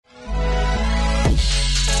What's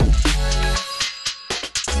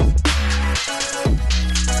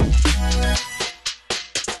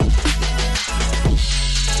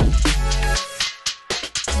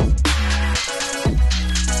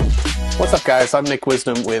up, guys? I'm Nick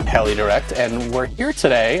Wisdom with Helidirect, and we're here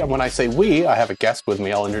today, and when I say we, I have a guest with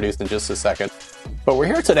me I'll introduce in just a second, but we're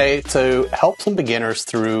here today to help some beginners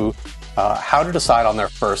through how to decide on their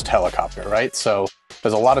first helicopter, right? So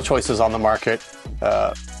there's a lot of choices on the market.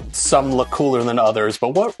 Some look cooler than others, but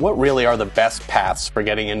what really are the best paths for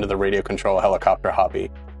getting into the radio control helicopter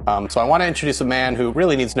hobby? So I want to introduce a man who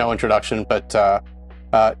really needs no introduction, but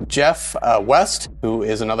Jeff West, who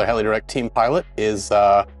is another Helidirect team pilot, is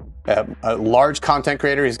a large content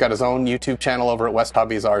creator. He's got his own YouTube channel over at West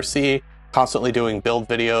Hobbies RC, constantly doing build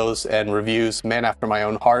videos and reviews. Man after my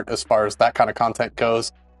own heart as far as that kind of content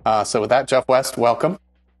goes. So with that, Jeff West, welcome.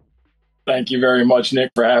 Thank you very much,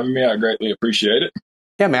 Nick, for having me. I greatly appreciate it.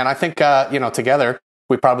 Yeah, man, I think, together,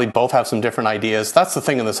 we probably both have some different ideas. That's the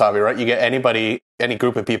thing in this hobby, right? You get any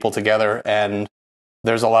group of people together, and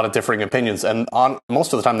there's a lot of differing opinions. And on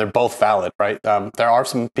most of the time, they're both valid, right? There are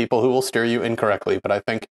some people who will steer you incorrectly, but I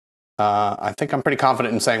think I'm pretty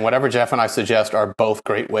confident in saying whatever Jeff and I suggest are both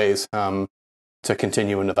great ways to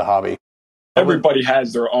continue into the hobby. Everybody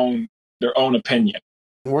has their own opinion.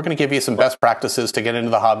 We're going to give you some best practices to get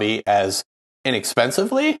into the hobby as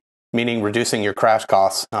inexpensively, meaning reducing your crash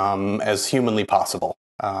costs as humanly possible.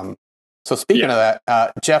 So speaking of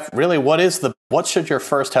that, Jeff, really, what should your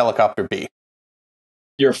first helicopter be?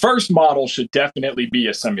 Your first model should definitely be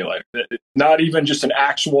a simulator. Not even just an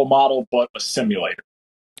actual model, but a simulator.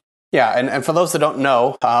 Yeah, and for those that don't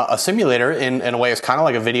know, a simulator in a way is kind of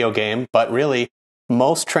like a video game, but really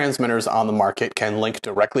most transmitters on the market can link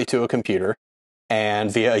directly to a computer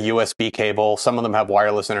and via a USB cable. Some of them have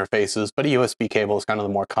wireless interfaces, but a USB cable is kind of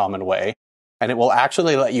the more common way. And it will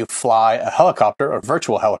actually let you fly a helicopter, a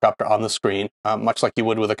virtual helicopter, on the screen, much like you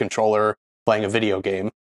would with a controller playing a video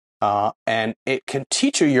game. And it can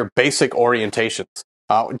teach you your basic orientations.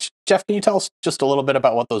 Jeff, can you tell us just a little bit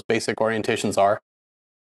about what those basic orientations are?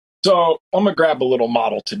 So I'm going to grab a little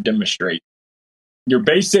model to demonstrate. Your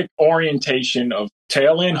basic orientation of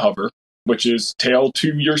tail and hover, which is tail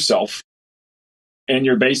to yourself, and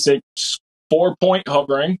your basic 4-point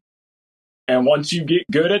hovering. And once you get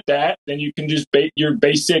good at that, then you can just your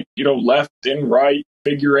basic, left and right,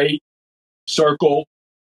 figure 8, circle.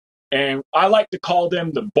 And I like to call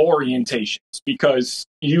them the borientations because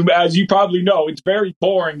as you probably know, it's very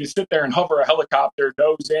boring to sit there and hover a helicopter,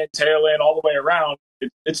 nose in, tail in, all the way around.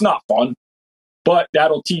 It's not fun, but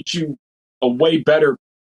that'll teach you a way better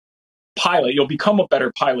pilot. You'll become a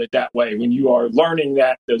better pilot that way when you are learning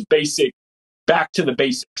those back to the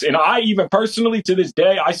basics. And I even personally, to this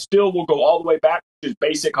day, I still will go all the way back to just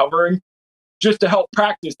basic hovering just to help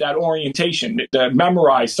practice that orientation, to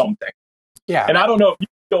memorize something. Yeah. And I don't know if you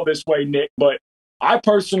feel this way, Nick, but I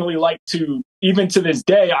personally like to, even to this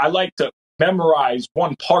day, I like to memorize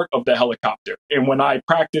one part of the helicopter. And when I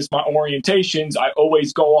practice my orientations, I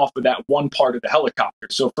always go off of that one part of the helicopter.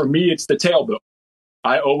 So for me, it's the tail build.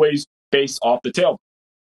 I always base off the tail build.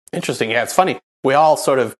 Interesting. Yeah, it's funny. We all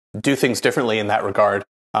sort of do things differently in that regard.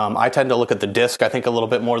 I tend to look at the disc, I think, a little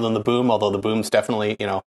bit more than the boom, although the boom's definitely,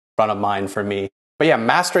 front of mind for me. But yeah,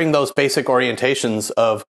 mastering those basic orientations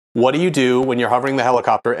of what do you do when you're hovering the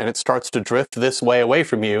helicopter and it starts to drift this way away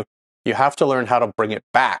from you, you have to learn how to bring it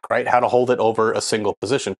back, right? How to hold it over a single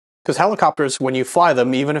position. Because helicopters, when you fly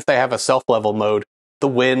them, even if they have a self-level mode, the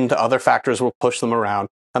wind, other factors will push them around,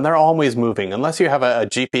 and they're always moving. Unless you have a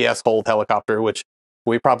GPS hold helicopter, which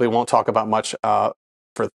we probably won't talk about much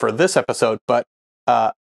for this episode, but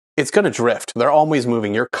it's going to drift. They're always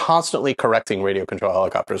moving. You're constantly correcting radio control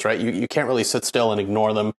helicopters, right? You can't really sit still and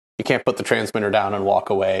ignore them. You can't put the transmitter down and walk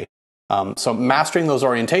away. So mastering those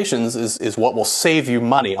orientations is what will save you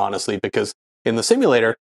money, honestly, because in the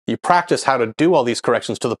simulator, you practice how to do all these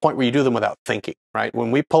corrections to the point where you do them without thinking, right?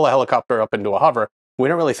 When we pull a helicopter up into a hover, we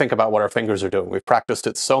don't really think about what our fingers are doing. We've practiced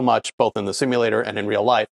it so much, both in the simulator and in real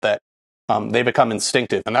life, that they become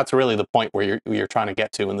instinctive. And that's really the point where you're trying to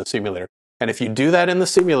get to in the simulator. And if you do that in the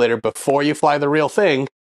simulator before you fly the real thing,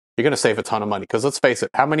 you're going to save a ton of money. Because let's face it,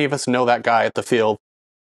 how many of us know that guy at the field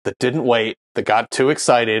that didn't wait, that got too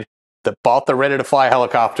excited, that bought the ready-to-fly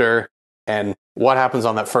helicopter, and what happens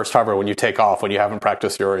on that first hover when you take off, when you haven't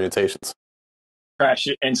practiced your orientations? Crash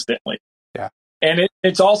it instantly. Yeah. And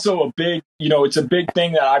it's also a big, it's a big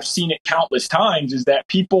thing that I've seen it countless times, is that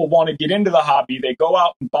people want to get into the hobby. They go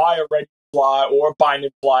out and buy a ready to fly or a bind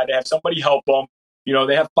and fly. They have somebody help them.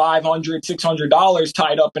 They have $500, $600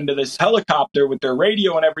 tied up into this helicopter with their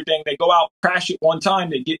radio and everything. They go out, crash it one time.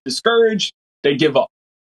 They get discouraged. They give up.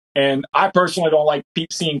 And I personally don't like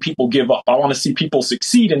seeing people give up. I want to see people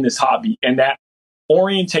succeed in this hobby, and that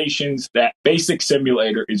orientations, that basic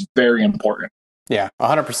simulator is very important. Yeah,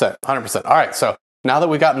 100%. 100%. All right. So now that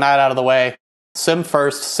we've gotten that out of the way, sim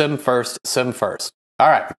first, sim first, sim first. All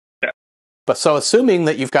right. Yeah. But so assuming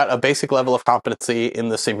that you've got a basic level of competency in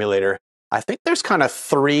the simulator, I think there's kind of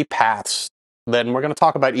three paths. Then we're going to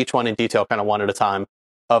talk about each one in detail, kind of one at a time,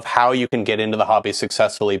 of how you can get into the hobby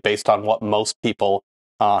successfully based on what most people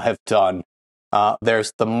have done.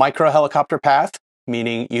 There's the micro helicopter path,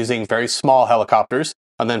 meaning using very small helicopters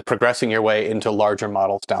and then progressing your way into larger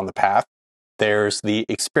models down the path. There's the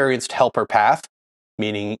experienced helper path,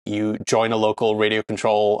 meaning you join a local radio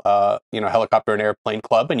control, helicopter and airplane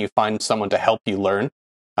club, and you find someone to help you learn.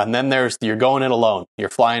 And then you're going in alone. You're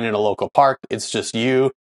flying in a local park. It's just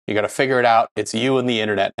you. You got to figure it out. It's you and the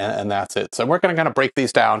internet, and that's it. So we're going to kind of break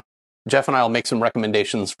these down. Jeff and I will make some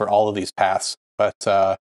recommendations for all of these paths.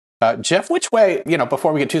 But Jeff, which way,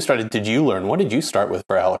 before we get too started, did you learn? What did you start with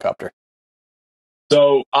for a helicopter?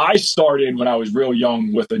 So I started when I was real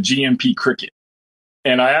young with a GMP Cricket.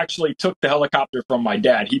 And I actually took the helicopter from my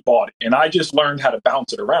dad. He bought it. And I just learned how to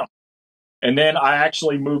bounce it around. And then I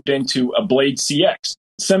actually moved into a Blade CX.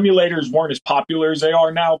 Simulators weren't as popular as they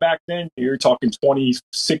are now back then. You're talking 27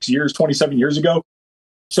 years ago.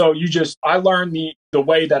 So I learned the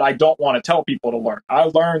way that I don't want to tell people to learn. I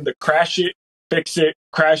learned to crash it, fix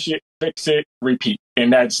it, repeat.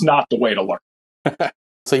 And that's not the way to learn.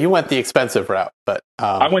 So you went the expensive route, but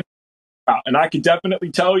I went out, and I can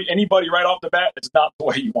definitely tell you, anybody right off the bat, it's not the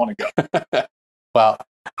way you want to go. Well,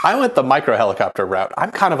 I went the micro helicopter route.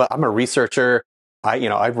 I'm a researcher.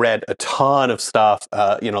 I read a ton of stuff,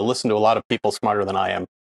 listened to a lot of people smarter than I am,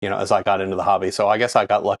 as I got into the hobby. So I guess I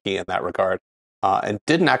got lucky in that regard, and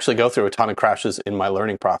didn't actually go through a ton of crashes in my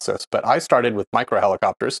learning process. But I started with micro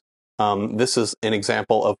helicopters. This is an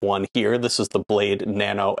example of one here. This is the Blade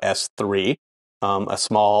Nano S3, a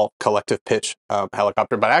small collective pitch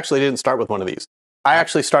helicopter. But I actually didn't start with one of these. I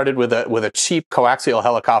actually started with a cheap coaxial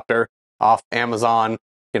helicopter off Amazon.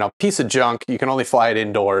 Piece of junk. You can only fly it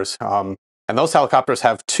indoors. And those helicopters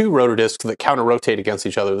have two rotor discs that counter-rotate against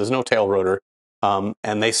each other. There's no tail rotor.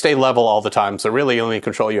 And they stay level all the time. So really, the only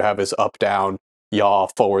control you have is up, down, yaw,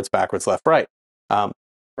 forwards, backwards, left, right.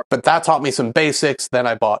 But that taught me some basics. Then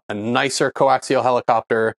I bought a nicer coaxial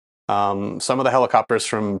helicopter. Some of the helicopters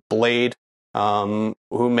from Blade, who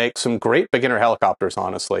make some great beginner helicopters,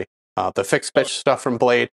 honestly. The fixed pitch stuff from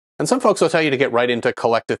Blade. And some folks will tell you to get right into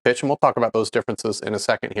collective pitch, and we'll talk about those differences in a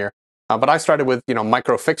second here. But I started with,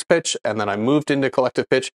 micro fixed pitch, and then I moved into collective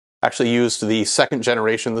pitch. Actually used the second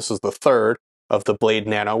generation. This is the third of the Blade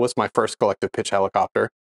Nano, was my first collective pitch helicopter.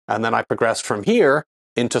 And then I progressed from here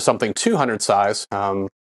into something 200 size.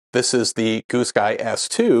 This is the Goose Guy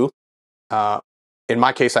S2. In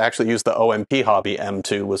my case, I actually used the OMP Hobby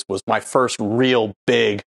M2, was my first real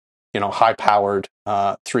big, high-powered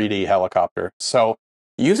 3D helicopter. So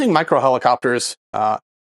using micro helicopters,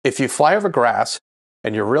 if you fly over grass,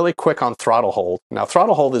 and you're really quick on throttle hold. Now,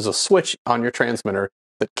 throttle hold is a switch on your transmitter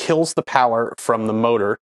that kills the power from the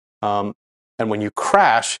motor. And when you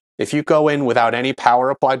crash, if you go in without any power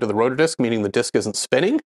applied to the rotor disc, meaning the disc isn't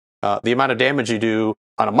spinning, the amount of damage you do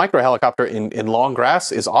on a micro helicopter in long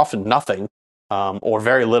grass is often nothing, or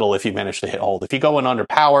very little if you manage to hit hold. If you go in under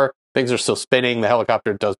power, things are still spinning, the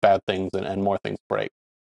helicopter does bad things, and more things break.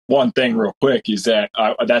 One thing real quick is that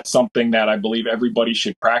that's something that I believe everybody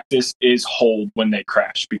should practice is hold when they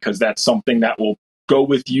crash, because that's something that will go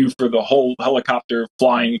with you for the whole helicopter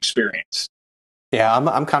flying experience. Yeah,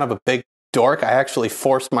 I'm kind of a big dork. I actually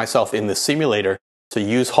forced myself in the simulator to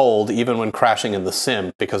use hold even when crashing in the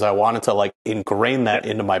sim, because I wanted to ingrain that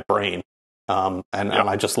into my brain. And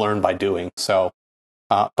I just learned by doing. So,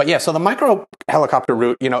 but yeah, so the micro helicopter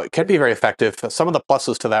route, it can be very effective. Some of the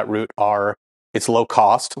pluses to that route are it's low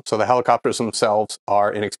cost, so the helicopters themselves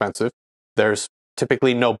are inexpensive. There's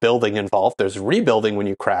typically no building involved. There's rebuilding when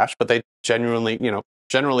you crash, but they generally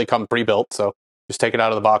come pre-built, so just take it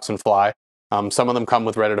out of the box and fly. Some of them come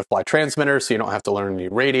with ready-to-fly transmitters, so you don't have to learn any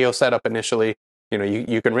radio setup initially.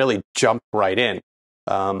 You can really jump right in.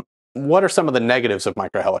 What are some of the negatives of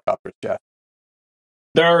micro helicopters, Jeff?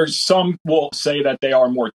 Some will say that they are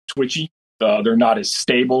more twitchy. They're not as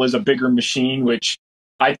stable as a bigger machine, which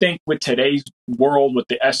I think with today's world, with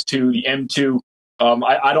the S2, the M2,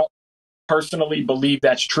 I don't personally believe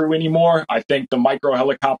that's true anymore. I think the micro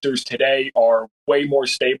helicopters today are way more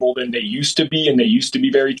stable than they used to be, and they used to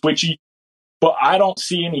be very twitchy. But I don't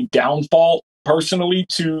see any downfall personally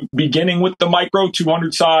to beginning with the micro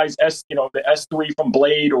 200 size the S3 from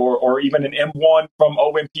Blade, or even an M1 from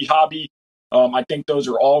OMP Hobby. I think those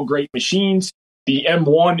are all great machines. The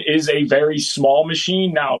M1 is a very small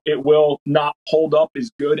machine. Now, it will not hold up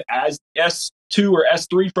as good as S2 or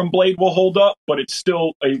S3 from Blade will hold up, but it's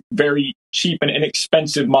still a very cheap and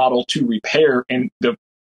inexpensive model to repair in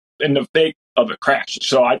the fake of a crash.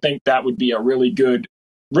 So I think that would be a really good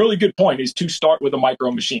point, is to start with a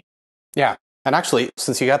micro machine. Yeah. And actually,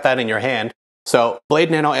 since you got that in your hand, so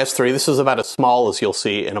Blade Nano S3, this is about as small as you'll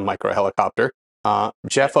see in a micro helicopter.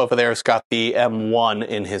 Jeff over there has got the M1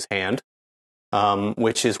 in his hand,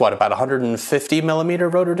 which is what, about 150 millimeter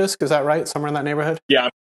rotor disc? Is that right? Somewhere in that neighborhood? Yeah,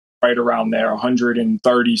 right around there,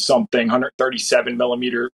 130 something, 137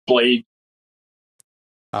 millimeter blade.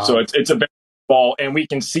 So it's a big ball, and we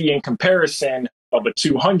can see in comparison of a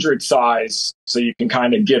 200 size, so you can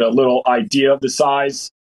kind of get a little idea of the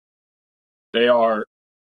size. They are,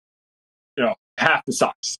 half the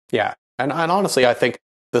size. Yeah, and honestly, I think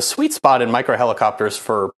the sweet spot in micro helicopters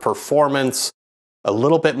for performance, a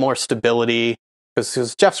little bit more stability,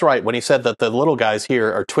 because Jeff's right when he said that the little guys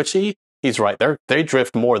here are twitchy. He's right. They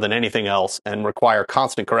drift more than anything else and require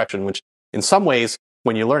constant correction, which in some ways,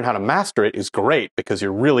 when you learn how to master it, is great because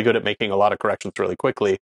you're really good at making a lot of corrections really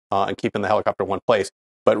quickly and keeping the helicopter in one place.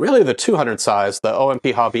 But really, the 200 size, the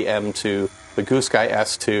OMP Hobby M2, the Goose Guy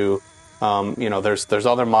S2, there's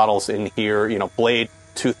other models in here. Blade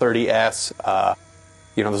 230S.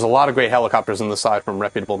 There's a lot of great helicopters on the side from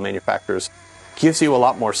reputable manufacturers. Gives you a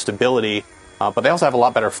lot more stability, but they also have a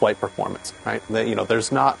lot better flight performance, right?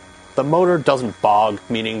 The motor doesn't bog,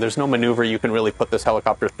 meaning there's no maneuver you can really put this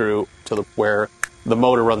helicopter through where the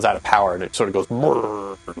motor runs out of power and it sort of goes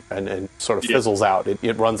and sort of fizzles out.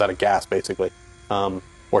 It runs out of gas, basically,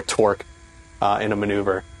 or torque in a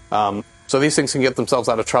maneuver. So these things can get themselves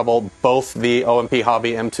out of trouble. Both the OMP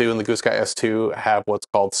Hobby M2 and the Goose Guy S2 have what's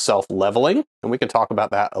called self-leveling, and we can talk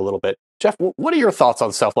about that a little bit. Jeff, what are your thoughts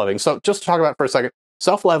on self-leveling? So just to talk about it for a second,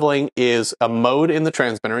 self-leveling is a mode in the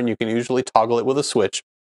transmitter, and you can usually toggle it with a switch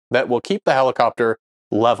that will keep the helicopter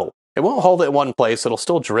level. It won't hold it in one place. It'll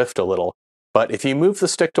still drift a little. But if you move the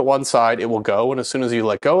stick to one side, it will go, and as soon as you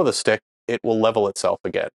let go of the stick, it will level itself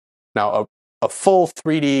again. Now, a full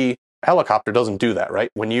 3D helicopter doesn't do that, right?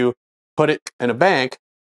 When you put it in a bank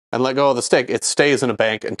and let go of the stick, it stays in a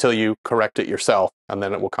bank until you correct it yourself, and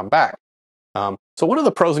then it will come back. So what are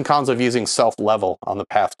the pros and cons of using self-level on the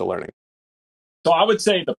path to learning? So I would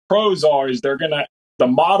say the pros is the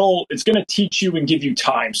model, it's going to teach you and give you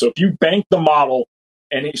time. So if you bank the model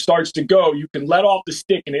and it starts to go, you can let off the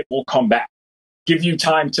stick and it will come back. Give you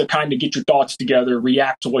time to kind of get your thoughts together,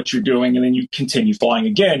 react to what you're doing, and then you continue flying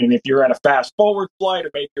again. And if you're at a fast forward flight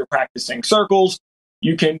or maybe you're practicing circles,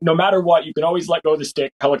 you can, no matter what, you can always let go of the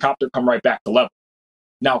stick, helicopter come right back to level.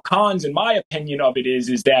 Now, cons, in my opinion of it,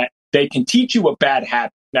 is that they can teach you a bad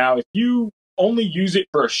habit. Now, if you only use it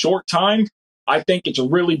for a short time, I think it's a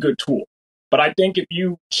really good tool. But I think if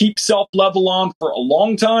you keep self-level on for a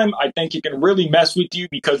long time, I think it can really mess with you,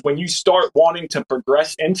 because when you start wanting to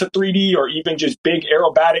progress into 3D or even just big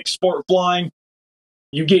aerobatic sport flying,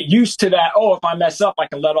 you get used to that. Oh, if I mess up, I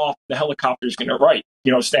can let off. The helicopter's going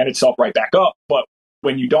to stand itself right back up. But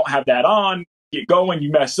when you don't have that on, get going,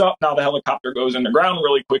 you mess up. Now the helicopter goes in the ground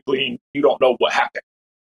really quickly and you don't know what happened.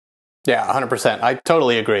 Yeah, 100%. I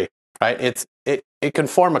totally agree. Right? It can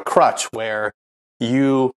form a crutch where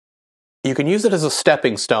you can use it as a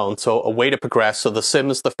stepping stone, so a way to progress. So the sim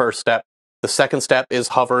is the first step. The second step is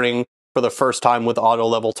hovering for the first time with auto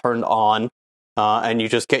level turned on, and you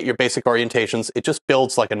just get your basic orientations. It just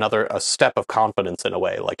builds like a step of confidence in a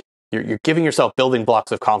way. Like you're giving yourself building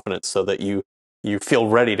blocks of confidence so that you feel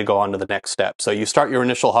ready to go on to the next step. So you start your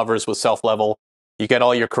initial hovers with self-level. You get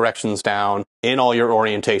all your corrections down in all your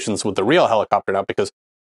orientations with the real helicopter now, because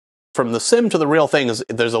from the sim to the real thing,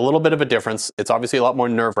 there's a little bit of a difference. It's obviously a lot more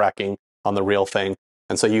nerve-wracking on the real thing.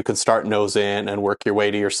 And so you can start nose in and work your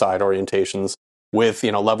way to your side orientations with,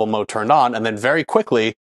 level mode turned on. And then very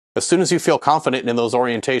quickly, as soon as you feel confident in those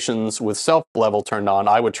orientations with self-level turned on,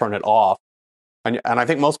 I would turn it off. And I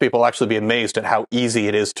think most people will actually be amazed at how easy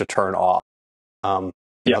it is to turn off.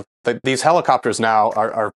 These helicopters now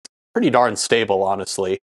are pretty darn stable,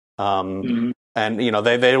 honestly. And,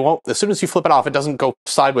 they won't, as soon as you flip it off, it doesn't go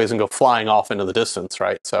sideways and go flying off into the distance,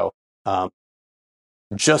 right? So,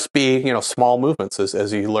 just be, small movements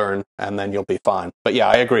as you learn, and then you'll be fine. But yeah,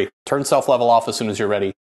 I agree. Turn self-level off as soon as you're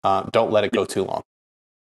ready. Don't let it go too long.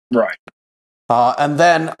 Right. And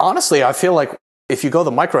then, honestly, I feel like if you go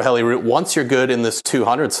the micro heli route, once you're good in this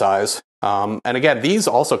 200 size, and again, these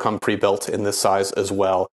also come pre-built in this size as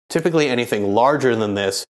well. Typically, anything larger than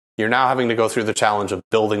this, you're now having to go through the challenge of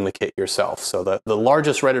building the kit yourself. So the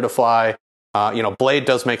largest ready to fly, Blade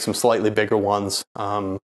does make some slightly bigger ones.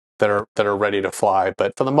 that are ready to fly.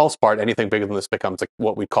 But for the most part, anything bigger than this becomes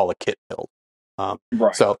what we call a kit build.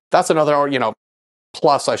 Right. So that's another,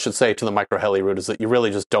 plus I should say to the micro heli route is that you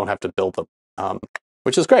really just don't have to build them,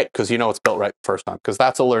 which is great because it's built right the first time, because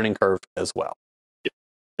that's a learning curve as well.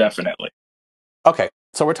 Definitely. Okay,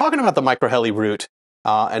 so we're talking about the micro heli route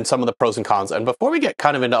and some of the pros and cons. And before we get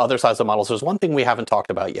kind of into other sides of models, there's one thing we haven't talked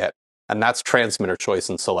about yet, and that's transmitter choice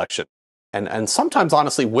and selection. And sometimes,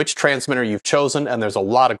 honestly, which transmitter you've chosen, and there's a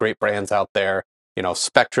lot of great brands out there,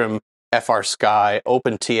 Spectrum, FR Sky,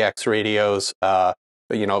 OpenTX radios,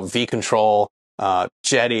 V-Control,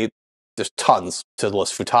 Jetty, there's tons to the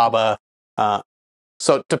list, Futaba.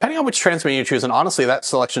 So depending on which transmitter you choose, and honestly, that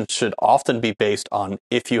selection should often be based on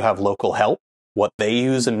if you have local help, what they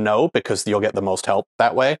use and know, because you'll get the most help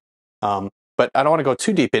that way. But I don't want to go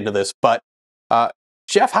too deep into this, but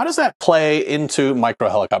Jeff, how does that play into micro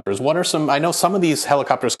helicopters? What are I know some of these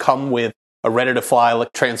helicopters come with a ready-to-fly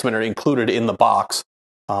transmitter included in the box,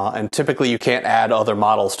 and typically you can't add other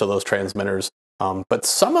models to those transmitters. But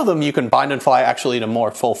some of them you can bind and fly actually to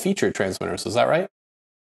more full-featured transmitters. Is that right?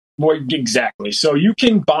 Well, exactly. So you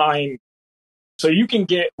can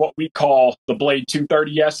get what we call the Blade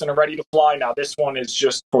 230S and a ready to fly. Now, this one is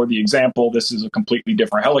just for the example. This is a completely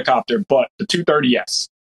different helicopter, but the 230S.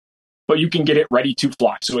 But you can get it ready to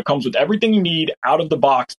fly. So it comes with everything you need out of the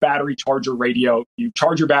box: battery, charger, radio. You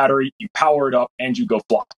charge your battery, you power it up, and you go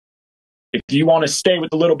fly. If you want to stay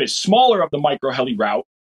with a little bit smaller of the micro heli route,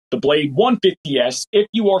 the Blade 150S, if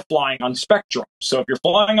you are flying on Spectrum. So if you're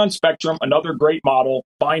flying on Spectrum, another great model,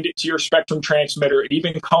 bind it to your Spectrum transmitter. It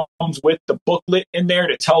even comes with the booklet in there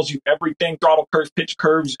that tells you everything: throttle curves, pitch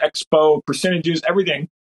curves, expo, percentages, everything.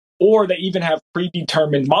 Or they even have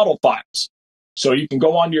predetermined model files. So you can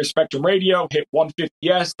go onto your Spectrum radio, hit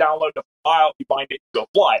 150S, download the file, you bind it, go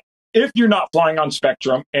fly. If you're not flying on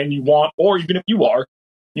Spectrum and you want, or even if you are,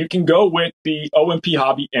 you can go with the OMP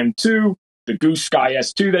Hobby M2, the Goose Sky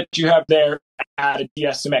S2 that you have there, add a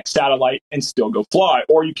DSMX satellite, and still go fly.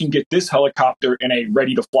 Or you can get this helicopter in a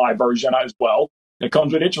ready-to-fly version as well. It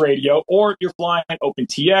comes with its radio. Or if you're flying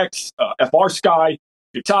OpenTX, FR Sky,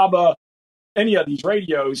 Futaba, any of these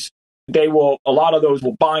radios, a lot of those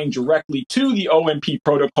will bind directly to the OMP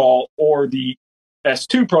protocol or the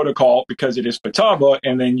S2 protocol because it is Futaba,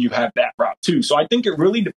 and then you have that route too. So I think it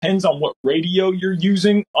really depends on what radio you're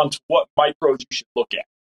using onto what micros you should look at.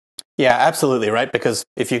 Yeah, absolutely, right? Because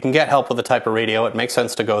if you can get help with the type of radio, it makes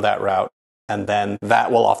sense to go that route, and then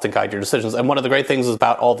that will often guide your decisions. And one of the great things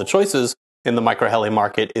about all the choices in the micro heli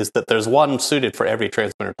market is that there's one suited for every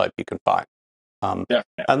transmitter type you can find.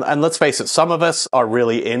 And let's face it, some of us are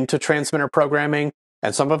really into transmitter programming,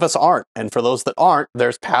 and some of us aren't. And for those that aren't,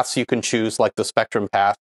 there's paths you can choose, like the Spectrum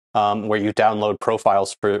path, where you download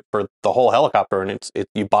profiles for the whole helicopter, and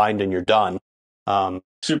you bind and you're done.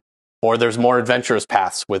 Or there's more adventurous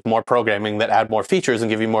paths with more programming that add more features and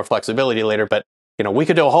give you more flexibility later. But we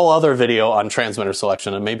could do a whole other video on transmitter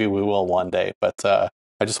selection, and maybe we will one day. But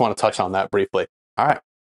I just want to touch on that briefly. All right.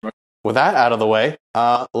 With that out of the way,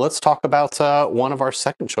 let's talk about one of our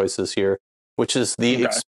second choices here, which is the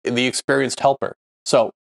experienced helper. So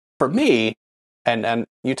for me, and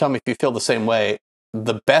you tell me if you feel the same way,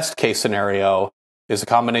 the best case scenario is a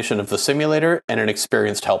combination of the simulator and an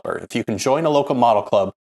experienced helper. If you can join a local model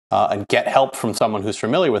club and get help from someone who's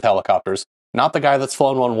familiar with helicopters, not the guy that's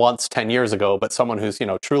flown one once 10 years ago, but someone who's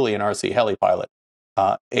truly an RC heli pilot,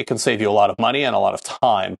 it can save you a lot of money and a lot of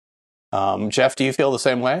time. Jeff, do you feel the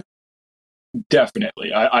same way?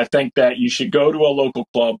 Definitely. I think that you should go to a local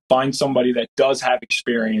club, find somebody that does have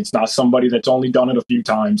experience, not somebody that's only done it a few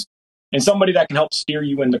times, and somebody that can help steer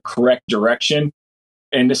you in the correct direction,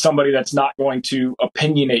 and somebody that's not going to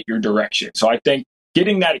opinionate your direction. So I think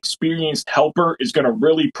getting that experienced helper is going to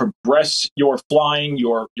really progress your flying,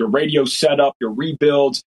 your radio setup, your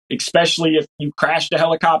rebuilds, especially if you crash the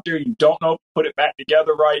helicopter, you don't know, put it back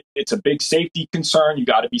together right. It's a big safety concern. You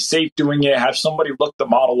got to be safe doing it. Have somebody look the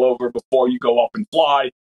model over before you go up and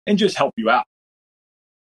fly and just help you out.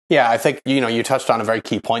 Yeah, I think, you touched on a very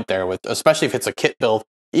key point there, with especially if it's a kit build,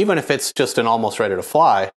 even if it's just an almost ready to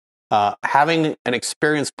fly, having an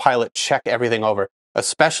experienced pilot check everything over,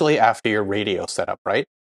 especially after your radio setup, right?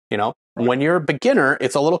 When you're a beginner,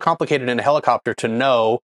 it's a little complicated in a helicopter to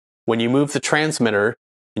know when you move the transmitter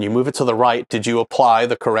and you move it to the right, did you apply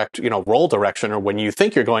the correct, roll direction? Or when you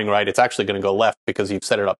think you're going right, it's actually going to go left because you've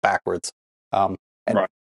set it up backwards. Right.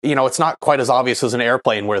 It's not quite as obvious as an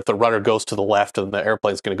airplane where the rudder goes to the left and the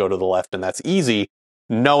airplane's going to go to the left, and that's easy.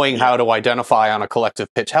 Knowing how to identify on a collective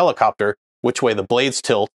pitch helicopter which way the blades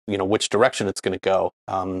tilt, which direction it's going to go,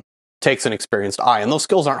 takes an experienced eye. And those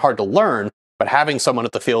skills aren't hard to learn, but having someone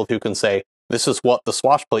at the field who can say, this is what the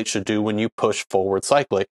swash plate should do when you push forward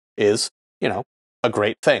cyclically, is, a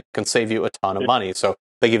great thing. Can save you a ton of money. So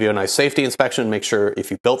they give you a nice safety inspection, make sure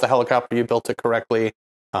if you built the helicopter, you built it correctly,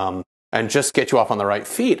 and just get you off on the right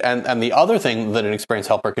feet. And the other thing that an experienced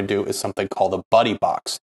helper can do is something called a buddy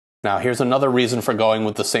box. Now, here's another reason for going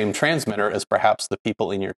with the same transmitter as perhaps the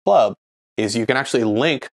people in your club, is you can actually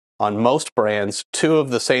link on most brands two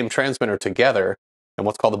of the same transmitter together in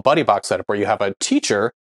what's called a buddy box setup, where you have a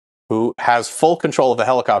teacher who has full control of the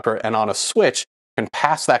helicopter and on a switch can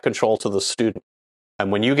pass that control to the student.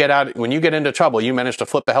 And when you get into trouble, you manage to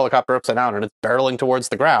flip the helicopter upside down and it's barreling towards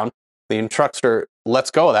the ground, the instructor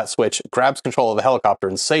lets go of that switch, grabs control of the helicopter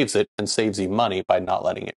and saves it, and saves you money by not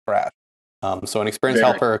letting it crash. So an experienced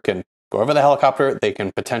helper can go over the helicopter. They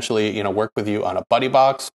can potentially, work with you on a buddy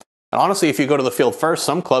box. And honestly, if you go to the field first,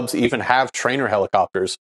 some clubs even have trainer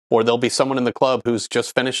helicopters, or there'll be someone in the club who's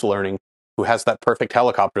just finished learning who has that perfect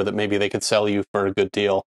helicopter that maybe they could sell you for a good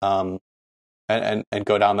deal, and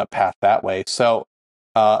go down that path that way. So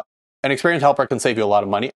an experienced helper can save you a lot of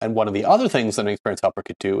money. And one of the other things that an experienced helper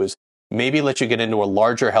could do is maybe let you get into a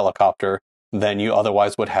larger helicopter than you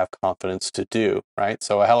otherwise would have confidence to do, right?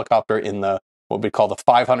 So a helicopter in what we call the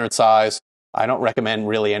 500 size. I don't recommend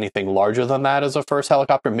really anything larger than that as a first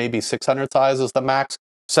helicopter. Maybe 600 size is the max.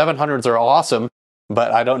 700s are awesome,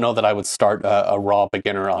 but I don't know that I would start a raw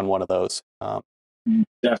beginner on one of those.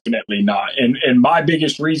 Definitely not. And my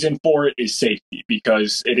biggest reason for it is safety,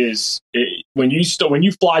 because when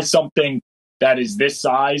you fly something that is this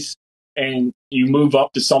size and you move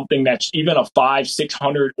up to something that's even a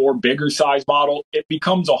 500-600 or bigger size model, it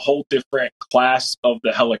becomes a whole different class of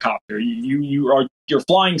the helicopter. You're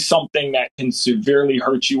flying something that can severely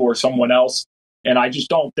hurt you or someone else. And I just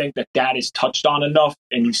don't think that is touched on enough.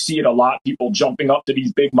 And you see it a lot, people jumping up to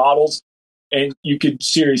these big models, and you could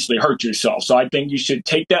seriously hurt yourself. So I think you should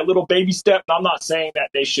take that little baby step. And I'm not saying that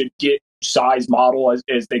they should get size model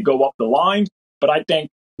as they go up the line, but I think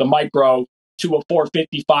the micro to a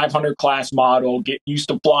 450, 500 class model, get used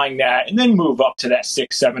to flying that, and then move up to that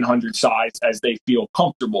 600-700 size as they feel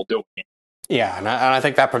comfortable doing it. Yeah, and I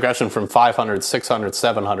think that progression from 500, 600,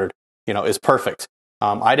 700, is perfect.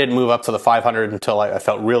 I didn't move up to the 500 until I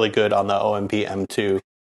felt really good on the OMP M2,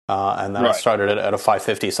 and then I started at a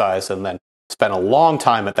 550 size, and then spent a long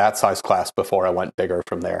time at that size class before I went bigger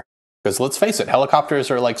from there. Because let's face it,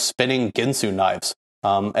 helicopters are like spinning Ginsu knives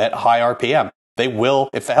at high RPM. They will,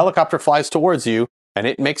 if the helicopter flies towards you and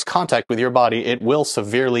it makes contact with your body, it will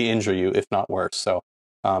severely injure you, if not worse. So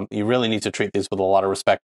you really need to treat these with a lot of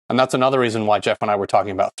respect. And that's another reason why Jeff and I were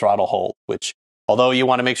talking about throttle hold, which, although you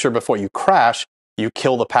want to make sure before you crash, you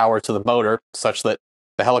kill the power to the motor such that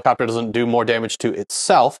the helicopter doesn't do more damage to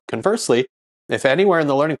itself. Conversely, if anywhere in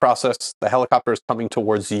the learning process the helicopter is coming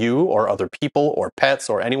towards you or other people or pets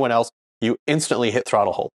or anyone else, you instantly hit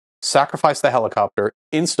throttle hold. Sacrifice the helicopter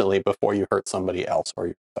instantly before you hurt somebody else or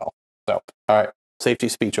yourself. So, all right, safety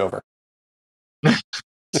speech over.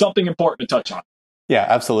 Something important to touch on. Yeah,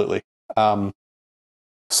 absolutely.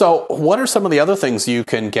 So what are some of the other things you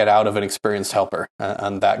can get out of an experienced helper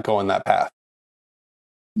and that go in that path?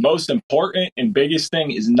 Most important and biggest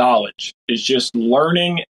thing is knowledge. It's just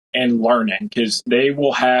learning and learning, because they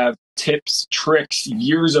will have tips, tricks,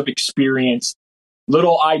 years of experience,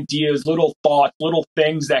 little ideas, little thoughts, little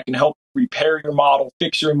things that can help repair your model,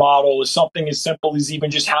 fix your model. Is something as simple as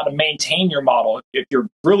even just how to maintain your model. If you're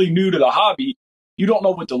really new to the hobby, you don't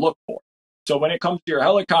know what to look for. So when it comes to your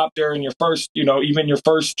helicopter and your first, even your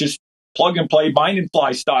first just plug and play bind and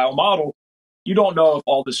fly style model, you don't know if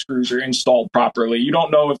all the screws are installed properly. You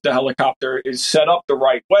don't know if the helicopter is set up the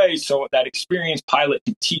right way. So that experienced pilot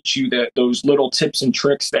can teach you those little tips and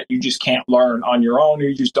tricks that you just can't learn on your own, or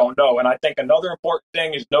you just don't know. And I think another important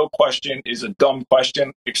thing is no question is a dumb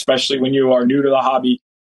question, especially when you are new to the hobby.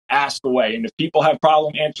 Ask away. And if people have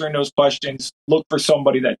problem answering those questions, look for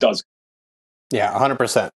somebody that does it. Yeah,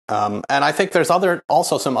 100%. And I think there's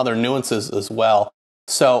also some other nuances as well.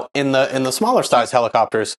 So in the smaller size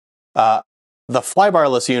helicopters, the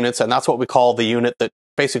flybarless units, and that's what we call the unit that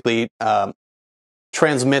basically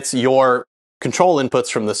transmits your control inputs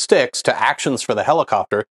from the sticks to actions for the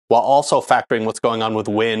helicopter, while also factoring what's going on with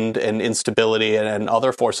wind and instability and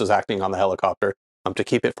other forces acting on the helicopter to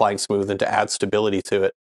keep it flying smooth and to add stability to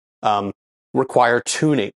it, require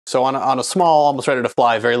tuning. So on a small, almost ready to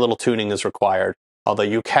fly, very little tuning is required, although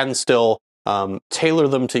you can still tailor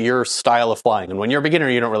them to your style of flying. And when you're a beginner,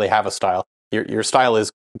 you don't really have a style. Your style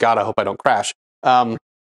is, God, I hope I don't crash.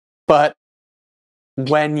 But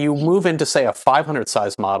when you move into, say, a 500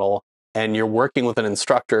 size model and you're working with an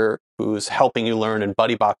instructor who's helping you learn and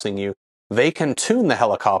buddy boxing you, they can tune the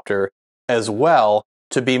helicopter as well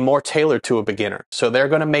to be more tailored to a beginner. So they're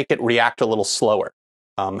going to make it react a little slower.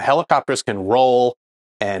 Helicopters can roll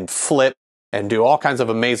and flip and do all kinds of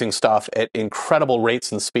amazing stuff at incredible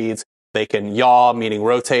rates and speeds. They can yaw, meaning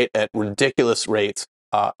rotate, at ridiculous rates.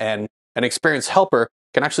 And an experienced helper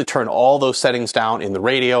can actually turn all those settings down in the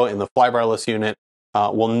radio, in the flybarless unit,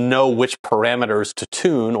 will know which parameters to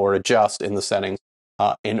tune or adjust in the settings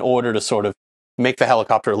in order to sort of make the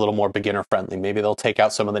helicopter a little more beginner friendly. Maybe they'll take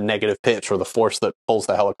out some of the negative pitch or the force that pulls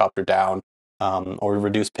the helicopter down, or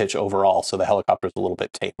reduce pitch overall so the helicopter's a little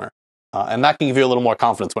bit tamer. And that can give you a little more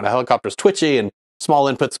confidence. When a helicopter's twitchy and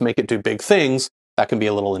small inputs make it do big things, that can be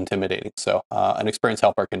a little intimidating. So an experienced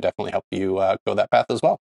helper can definitely help you go that path as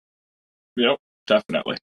well. Yep,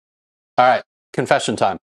 definitely. All right, confession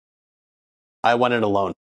time. I went it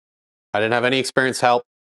alone. I didn't have any experienced help.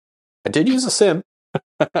 I did use a sim,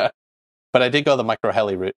 but I did go the micro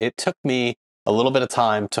heli route. It took me a little bit of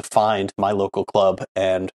time to find my local club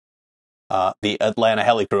and the Atlanta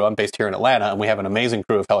Heli Crew. I'm based here in Atlanta, and we have an amazing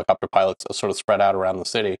crew of helicopter pilots sort of spread out around the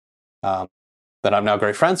city that I'm now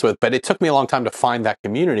great friends with. But it took me a long time to find that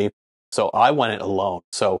community, so I went it alone.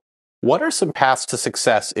 So what are some paths to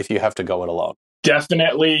success if you have to go it alone?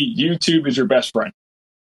 Definitely, YouTube is your best friend.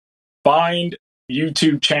 Find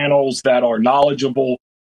YouTube channels that are knowledgeable.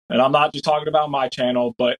 And I'm not just talking about my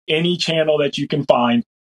channel, but any channel that you can find.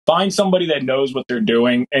 Find somebody that knows what they're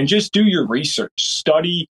doing and just do your research.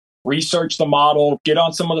 Study, research the model, get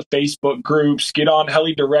on some of the Facebook groups, get on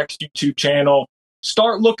Helidirect's YouTube channel.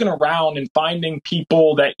 Start looking around and finding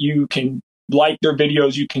people that you can like their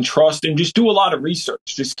videos, you can trust, and just do a lot of research.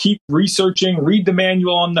 Just keep researching, read the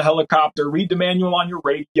manual on the helicopter, read the manual on your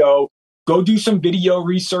radio, go do some video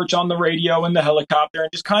research on the radio and the helicopter,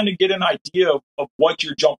 and just kind of get an idea of what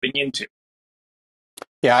you're jumping into.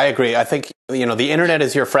 Yeah, I agree. I think, the internet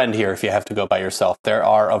is your friend here if you have to go by yourself. There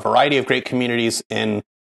are a variety of great communities in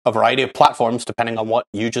a variety of platforms, depending on what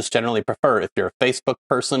you just generally prefer. If you're a Facebook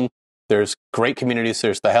person, there's great communities.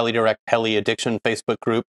 There's the Helidirect Heli Addiction Facebook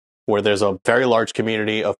group, where there's a very large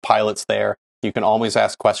community of pilots there. You can always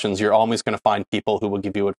ask questions. You're always going to find people who will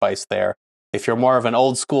give you advice there. If you're more of an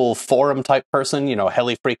old school forum type person,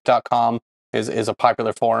 helifreak.com is a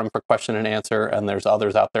popular forum for question and answer, and there's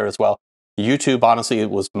others out there as well. YouTube, honestly,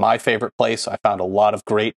 was my favorite place. I found a lot of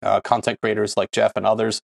great content creators like Jeff and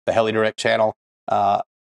others, the Helidirect channel,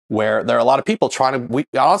 where there are a lot of people trying to,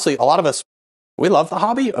 honestly, a lot of us, we love the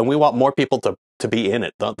hobby and we want more people to be in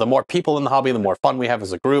it. The more people in the hobby, the more fun we have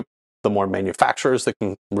as a group, the more manufacturers that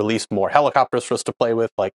can release more helicopters for us to play with.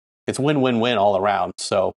 Like, it's win-win-win all around.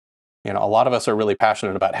 So, a lot of us are really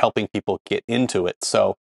passionate about helping people get into it.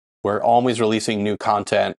 So we're always releasing new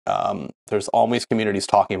content. There's always communities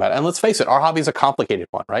talking about it. And let's face it, our hobby is a complicated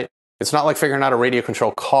one, right? It's not like figuring out a radio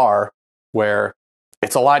control car where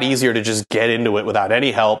it's a lot easier to just get into it without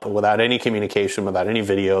any help, without any communication, without any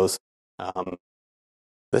videos.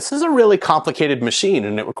 This is a really complicated machine,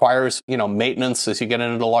 and it requires, maintenance as you get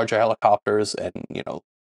into the larger helicopters and,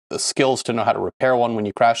 the skills to know how to repair one when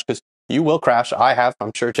you crash, because you will crash. I have.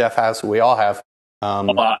 I'm sure Jeff has. We all have. A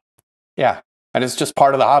lot. Yeah. And it's just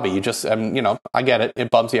part of the hobby. You just, I get it. It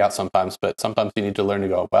bums you out sometimes, but sometimes you need to learn to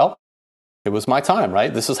go, well, it was my time,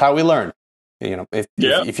 right? This is how we learn.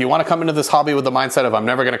 If you want to come into this hobby with the mindset of I'm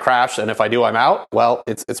never going to crash, and if I do, I'm out, well,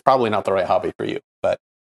 it's probably not the right hobby for you. But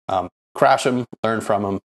crash them, learn from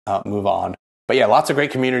them, move on. But yeah, lots of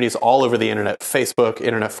great communities all over the internet, Facebook,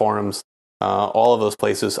 internet forums, all of those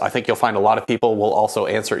places. I think you'll find a lot of people will also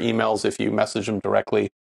answer emails if you message them directly,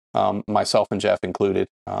 myself and Jeff included.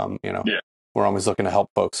 We're always looking to help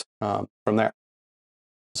folks from there.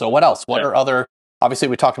 So what else? What are other, obviously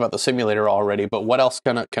we talked about the simulator already, but what else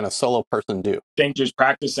can a solo person do? I think just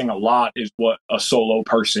practicing a lot is what a solo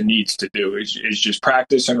person needs to do, is just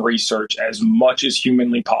practice and research as much as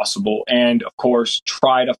humanly possible. And of course,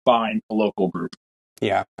 try to find a local group.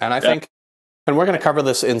 Yeah. And I think, and we're going to cover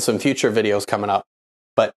this in some future videos coming up,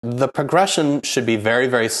 but the progression should be very,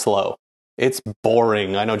 very slow. It's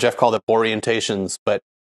boring. I know Jeff called it orientations, but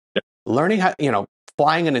learning how,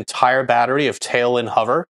 flying an entire battery of tail and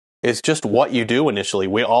hover is just what you do initially.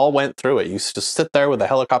 We all went through it. You just sit there with the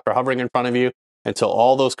helicopter hovering in front of you until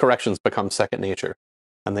all those corrections become second nature.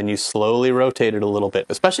 And then you slowly rotate it a little bit,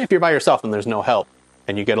 especially if you're by yourself and there's no help.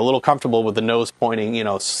 And you get a little comfortable with the nose pointing,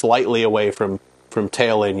 slightly away from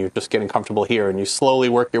tail in. You're just getting comfortable here. And you slowly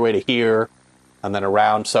work your way to here and then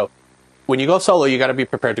around. So when you go solo, you got to be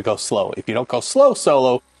prepared to go slow. If you don't go slow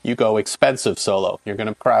solo, you go expensive solo. You're going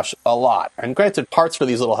to crash a lot. And granted, parts for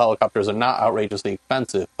these little helicopters are not outrageously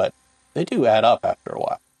expensive, but they do add up after a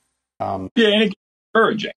while. And it gets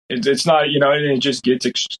discouraging. It's not, and it just gets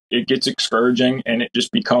discouraging, and it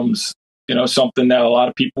just becomes something that a lot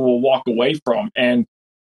of people will walk away from. And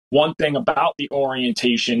one thing about the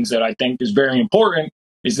orientations that I think is very important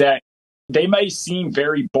is that they may seem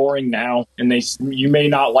very boring now, and you may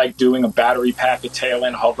not like doing a battery pack, a tail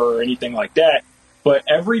end hover, or anything like that. But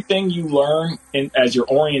everything you learn as your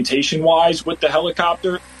orientation wise with the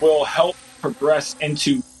helicopter will help progress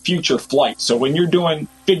into future flights. So when you're doing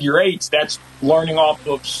figure eights, that's learning off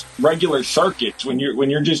of regular circuits. When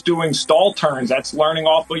you're just doing stall turns, that's learning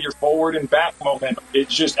off of your forward and back momentum.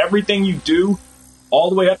 It's just everything you do, all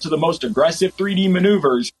the way up to the most aggressive 3D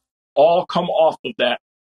maneuvers, all come off of that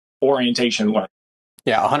orientation learning.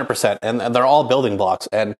 Yeah, 100%. And they're all building blocks.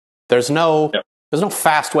 And there's no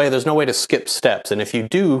fast way. There's no way to skip steps. And if you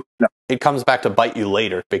do, it comes back to bite you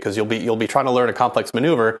later, because you'll be trying to learn a complex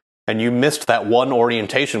maneuver, and you missed that one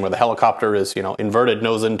orientation where the helicopter is, inverted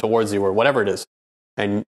nose in towards you or whatever it is.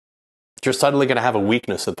 And you're suddenly going to have a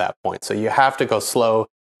weakness at that point. So you have to go slow.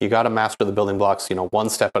 You got to master the building blocks, one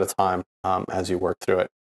step at a time as you work through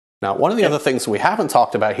it. Now, one of the other things we haven't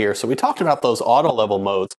talked about here, so we talked about those auto level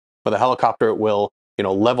modes where the helicopter will,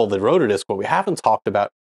 level the rotor disc. What we haven't talked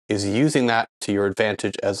about is using that to your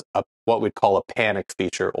advantage as what we'd call a panic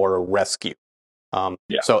feature or a rescue.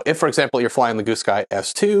 So if, for example, you're flying the Goose Sky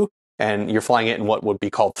S2 and you're flying it in what would be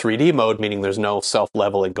called 3D mode, meaning there's no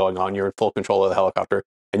self-leveling going on, you're in full control of the helicopter,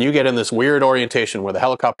 and you get in this weird orientation where the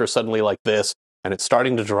helicopter is suddenly like this, and it's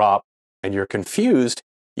starting to drop, and you're confused,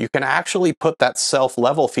 you can actually put that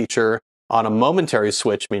self-level feature on a momentary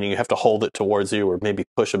switch, meaning you have to hold it towards you or maybe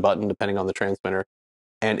push a button depending on the transmitter,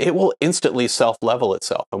 and it will instantly self-level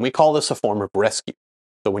itself. And we call this a form of rescue.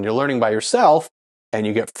 So when you're learning by yourself and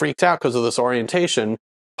you get freaked out because of this orientation,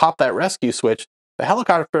 pop that rescue switch, the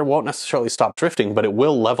helicopter won't necessarily stop drifting, but it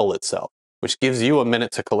will level itself, which gives you a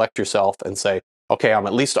minute to collect yourself and say, okay, I'm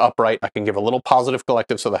at least upright. I can give a little positive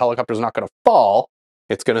collective so the helicopter's not going to fall.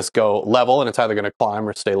 It's going to go level, and it's either going to climb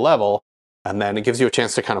or stay level. And then it gives you a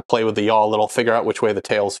chance to kind of play with the yaw a little, figure out which way the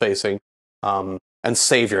tail's facing, and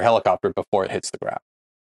save your helicopter before it hits the ground.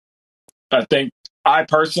 I think I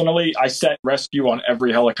set rescue on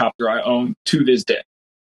every helicopter I own to this day.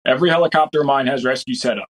 Every helicopter of mine has rescue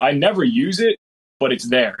set up. I never use it, but it's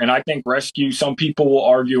there. And I think rescue, some people will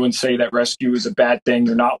argue and say that rescue is a bad thing,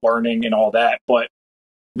 you're not learning and all that. But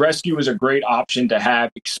rescue is a great option to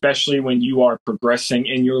have, especially when you are progressing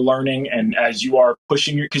in your learning and as you are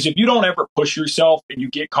pushing because if you don't ever push yourself and you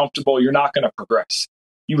get comfortable, you're not going to progress.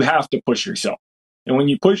 You have to push yourself. And when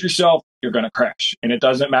you push yourself, you're going to crash. And it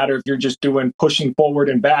doesn't matter if you're just doing pushing forward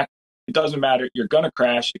and back. It doesn't matter. You're going to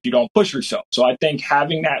crash if you don't push yourself. So I think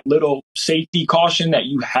having that little safety caution that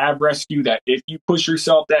you have rescue, that if you push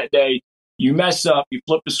yourself that day, you mess up, you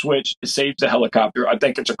flip the switch, it saves the helicopter. I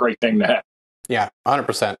think it's a great thing to have. Yeah,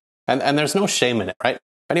 100%. And there's no shame in it, right? If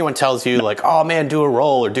anyone tells you like, oh man, do a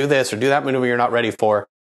roll or do this or do that maneuver you're not ready for,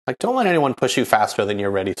 like don't let anyone push you faster than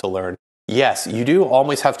you're ready to learn. Yes, you do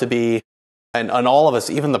always have to be, and all of us,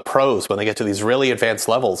 even the pros, when they get to these really advanced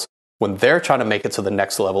levels, when they're trying to make it to the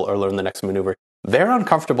next level or learn the next maneuver, they're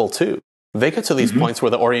uncomfortable too. They get to these points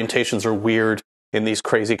where the orientations are weird in these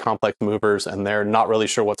crazy complex maneuvers and they're not really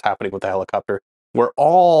sure what's happening with the helicopter. We're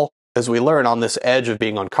all, as we learn, on this edge of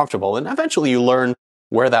being uncomfortable, and eventually you learn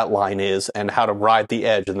where that line is and how to ride the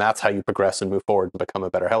edge, and that's how you progress and move forward and become a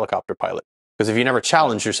better helicopter pilot. Because if you never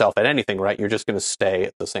challenge yourself at anything, right, you're just going to stay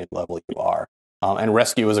at the same level you are. And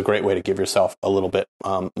rescue is a great way to give yourself a little bit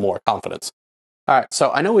more confidence. All right,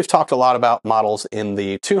 so I know we've talked a lot about models in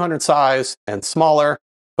the 200 size and smaller,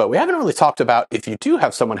 but we haven't really talked about, if you do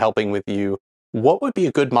have someone helping with you, what would be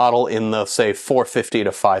a good model in the, say, 450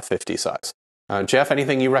 to 550 size? Jeff,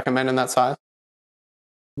 anything you recommend in that size?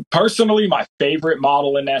 Personally, my favorite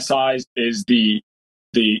model in that size is the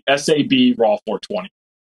SAB Raw 420.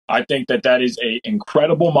 I think that is an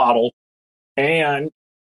incredible model, and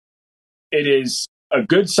it is a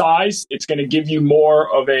good size. It's going to give you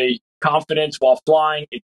more of a confidence while flying.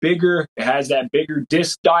 It's bigger. It has that bigger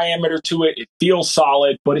disc diameter to it. It feels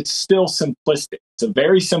solid, but it's still simplistic. It's a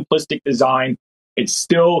very simplistic design. It's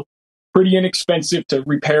still pretty inexpensive to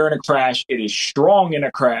repair in a crash. It is strong in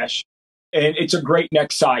a crash, and it's a great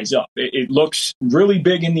neck size up. It looks really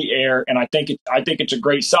big in the air, and I think it's a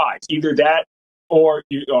great size. Either that or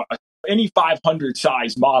any 500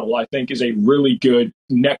 size model, I think, is a really good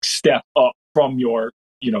next step up from your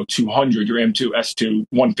 200, your M2, S2,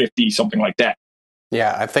 150, something like that.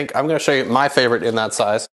 Yeah, I think I'm going to show you my favorite in that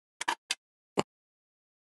size.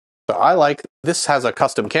 So I like, this has a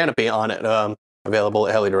custom canopy on it, available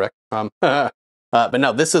at Helidirect. But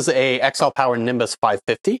no, this is a XL Power Nimbus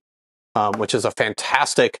 550, which is a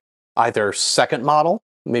fantastic either second model,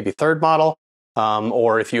 maybe third model,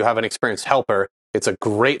 or if you have an experienced helper, It's a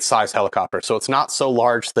great size helicopter. So it's not so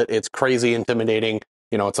large that it's crazy intimidating.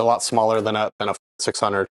 It's a lot smaller than a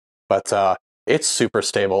 600, but it's super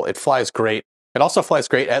stable. It flies great. It also flies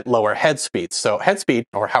great at lower head speeds. So head speed,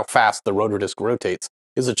 or how fast the rotor disc rotates,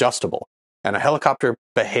 is adjustable. And a helicopter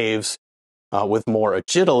behaves with more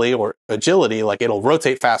agility, like it'll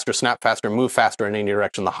rotate faster, snap faster, move faster in any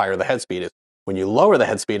direction the higher the head speed is. When you lower the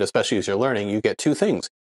head speed, especially as you're learning, you get two things.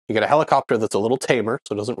 You get a helicopter that's a little tamer,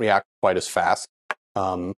 so it doesn't react quite as fast.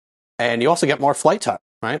 And you also get more flight time,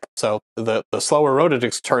 right? So the slower rotor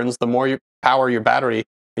disc turns, the more you power your battery,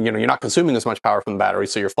 and you're not consuming as much power from the battery,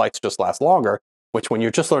 so your flights just last longer, which when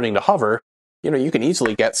you're just learning to hover, you can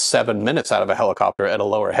easily get 7 minutes out of a helicopter at a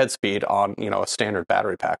lower head speed on, a standard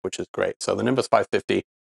battery pack, which is great. So the Nimbus 550,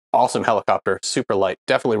 awesome helicopter, super light.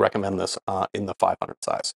 Definitely recommend this in the 500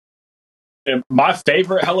 size. And my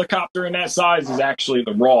favorite helicopter in that size is actually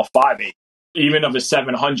the raw 580, even of a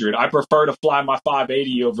 700. I prefer to fly my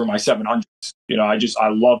 580 over my 700s. I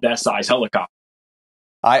love that size helicopter.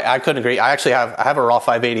 I couldn't agree. I have a raw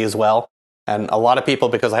 580 as well. And a lot of people,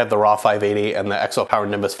 because I have the raw 580 and the XO Power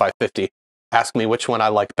Nimbus 550, ask me which one I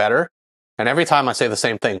like better. And every time I say the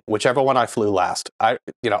same thing, whichever one I flew last. I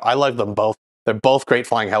like them both. They're both great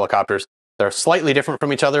flying helicopters. They're slightly different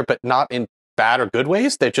from each other, but not in bad or good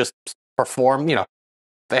ways. They just perform,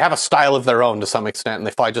 they have a style of their own to some extent, and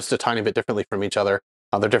they fly just a tiny bit differently from each other.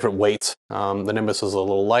 They're different weights. The Nimbus is a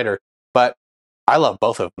little lighter, but I love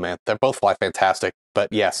both of them, man. They both fly fantastic. But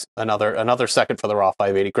yes, another second for the raw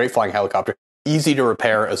 580. Great flying helicopter. Easy to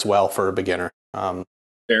repair as well for a beginner.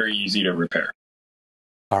 Very easy to repair.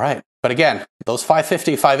 All right. But again, those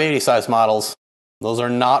 550, 580 size models, those are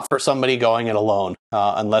not for somebody going it alone,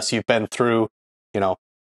 unless you've been through,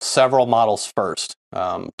 several models first.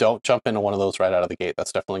 Don't jump into one of those right out of the gate.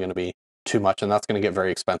 That's definitely going to be too much, and that's going to get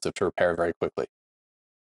very expensive to repair very quickly.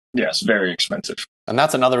 Yes, very expensive. And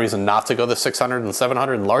that's another reason not to go the 600 and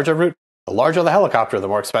 700 and larger route. The larger the helicopter, the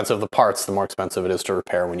more expensive the parts, the more expensive it is to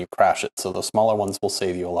repair when you crash it. So the smaller ones will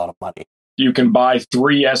save you a lot of money. You can buy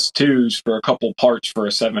 3 S2s for a couple parts for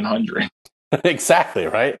a 700. Exactly,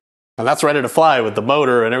 right? And that's ready to fly with the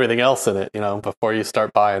motor and everything else in it, before you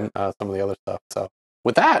start buying some of the other stuff. So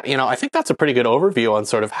with that, I think that's a pretty good overview on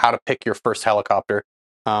sort of how to pick your first helicopter.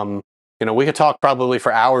 We could talk probably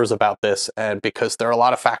for hours about this, and because there are a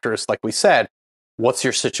lot of factors, like we said. What's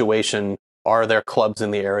your situation? Are there clubs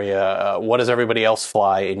in the area? What does everybody else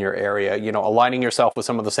fly in your area? Aligning yourself with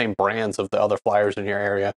some of the same brands of the other flyers in your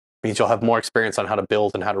area means you'll have more experience on how to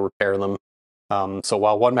build and how to repair them. So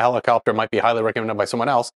while one helicopter might be highly recommended by someone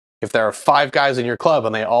else, if there are 5 guys in your club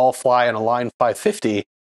and they all fly an Align 550,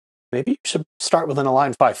 maybe you should start with an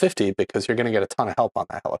Align 550 because you're going to get a ton of help on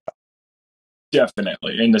that helicopter.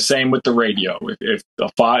 Definitely. And the same with the radio. If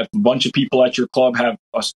a bunch of people at your club have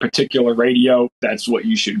a particular radio, that's what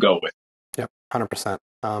you should go with. Yep, 100%.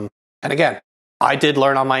 And again, I did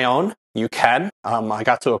learn on my own. You can. I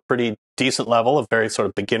got to a pretty decent level of very sort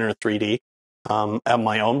of beginner 3D on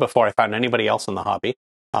my own before I found anybody else in the hobby.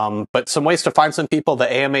 But some ways to find some people. The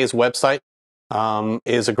AMA's website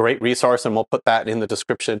is a great resource, and we'll put that in the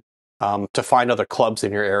description to find other clubs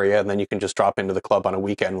in your area. And then you can just drop into the club on a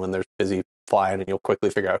weekend when they're busy flying, and you'll quickly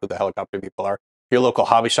figure out who the helicopter people are. Your local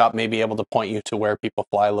hobby shop may be able to point you to where people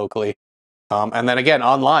fly locally. And then again,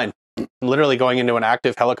 online, literally going into an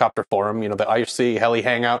active helicopter forum, the IRC Heli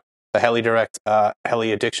Hangout, the Helidirect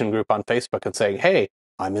Heli Addiction group on Facebook, and saying, hey,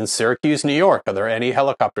 I'm in Syracuse, New York. Are there any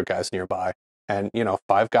helicopter guys nearby? And,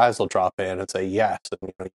 5 guys will drop in and say yes.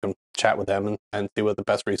 And you can chat with them and see what the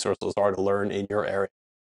best resources are to learn in your area.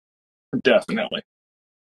 Definitely.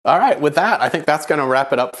 All right. With that, I think that's going to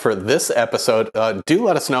wrap it up for this episode. Do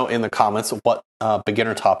let us know in the comments what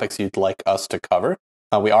beginner topics you'd like us to cover.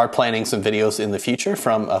 We are planning some videos in the future,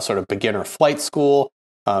 from a sort of beginner flight school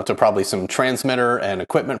to probably some transmitter and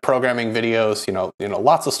equipment programming videos.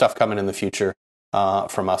 Lots of stuff coming in the future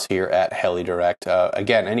from us here at Helidirect.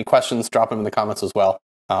 Again, any questions, drop them in the comments as well.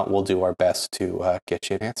 We'll do our best to get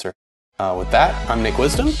you an answer. With that, I'm Nick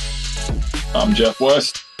Wisdom. I'm Jeff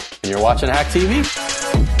West. And you're watching Hack TV.